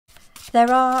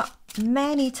There are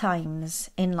many times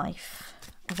in life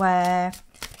where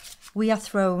we are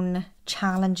thrown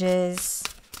challenges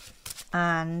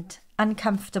and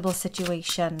uncomfortable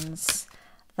situations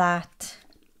that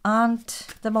aren't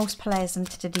the most pleasant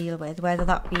to deal with, whether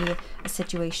that be a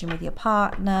situation with your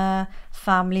partner,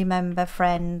 family member,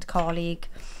 friend, colleague.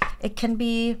 It can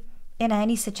be in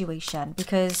any situation,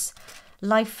 because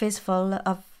life is full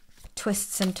of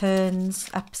twists and turns,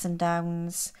 ups and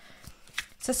downs.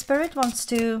 So Spirit wants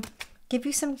to give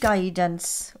you some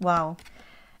guidance,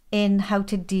 in how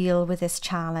to deal with this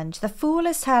challenge. The Fool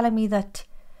is telling me that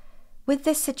with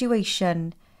this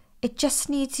situation, it just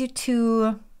needs you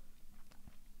to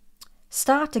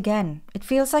start again. It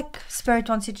feels like Spirit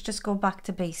wants you to just go back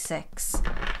to basics,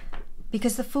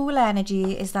 because the Fool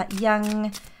energy is that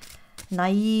young,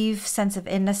 naive sense of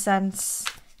innocence,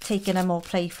 taking a more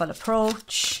playful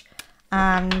approach,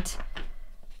 and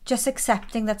just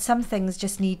accepting that some things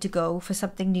just need to go for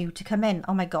something new to come in.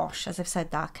 Oh my gosh, as I've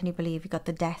said that, can you believe you got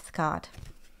the Death card?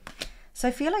 So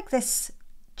I feel like this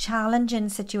challenging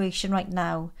situation right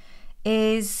now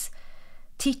is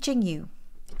teaching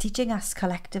us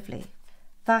collectively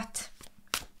that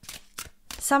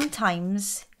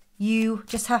sometimes you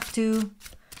just have to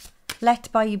let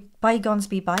bygones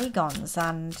be bygones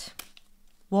and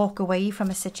walk away from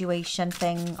a situation,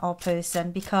 thing or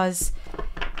person, because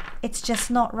it's just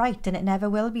not right and it never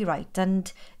will be right.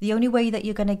 And the only way that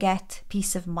you're going to get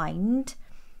peace of mind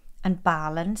and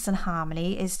balance and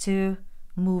harmony is to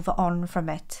move on from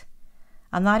it.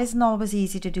 And that isn't always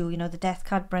easy to do. You know, the Death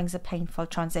card brings a painful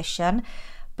transition,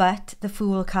 but the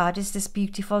Fool card is this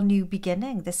beautiful new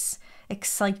beginning, this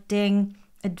exciting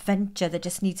adventure that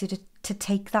just needs you to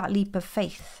take that leap of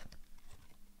faith.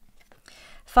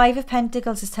 Five of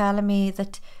Pentacles is telling me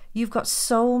that you've got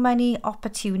so many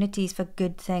opportunities for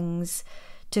good things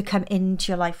to come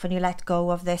into your life when you let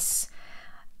go of this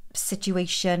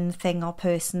situation, thing or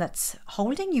person that's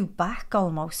holding you back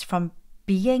almost from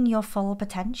being your full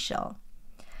potential.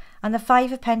 And the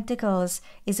Five of Pentacles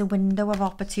is a window of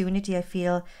opportunity, I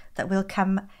feel, that will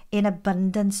come in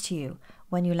abundance to you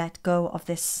when you let go of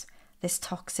this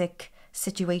toxic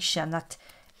situation that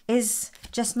is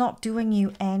just not doing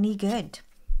you any good.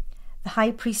 The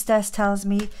High Priestess tells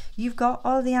me you've got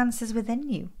all the answers within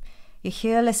you. You're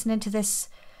here listening to this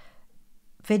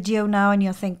video now and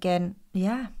you're thinking,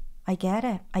 yeah, I get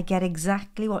it. I get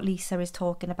exactly what Lisa is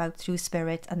talking about through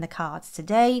Spirit and the cards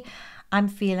today. I'm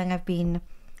feeling I've been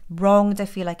wronged. I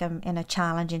feel like I'm in a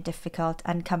challenging, difficult,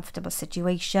 uncomfortable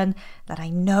situation that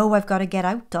I know I've got to get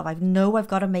out of. I know I've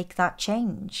got to make that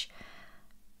change.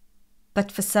 But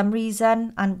for some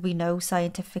reason, and we know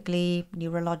scientifically,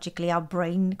 neurologically, our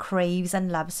brain craves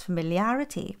and loves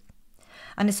familiarity.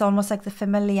 And it's almost like the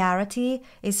familiarity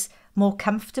is more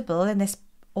comfortable in this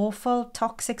awful,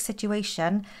 toxic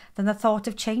situation than the thought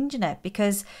of changing it.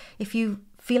 Because if you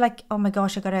feel like, oh my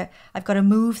gosh, I've got to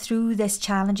move through this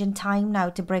challenging time now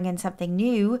to bring in something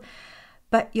new,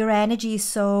 but your energy is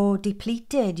so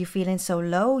depleted, you're feeling so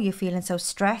low, you're feeling so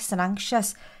stressed and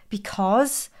anxious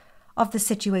because of the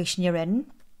situation you're in,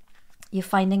 you're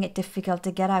finding it difficult to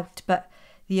get out. But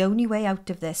the only way out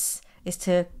of this is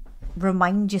to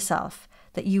remind yourself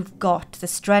that you've got the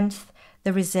strength,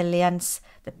 the resilience,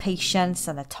 the patience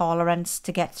and the tolerance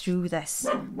to get through this.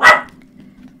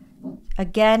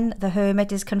 Again, the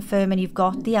Hermit is confirming you've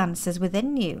got the answers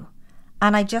within you.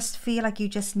 And I just feel like you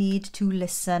just need to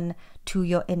listen to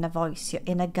your inner voice, your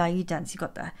inner guidance. You've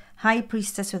got the High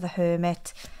Priestess with the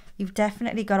Hermit. You've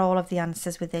definitely got all of the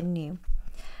answers within you.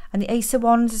 And the Ace of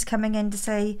Wands is coming in to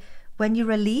say, when you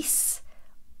release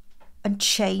and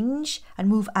change and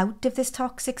move out of this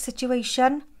toxic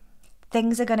situation,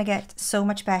 things are going to get so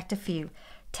much better for you.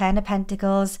 Ten of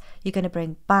Pentacles, you're going to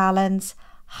bring balance,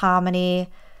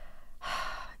 harmony,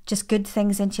 just good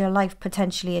things into your life,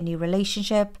 potentially a new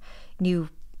relationship, new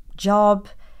job,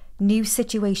 new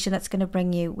situation that's going to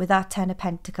bring you, with that Ten of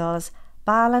Pentacles,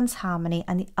 balance, harmony,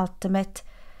 and the ultimate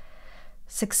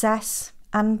success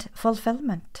and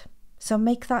fulfillment. So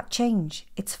make that change.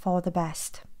 It's for the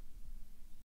best.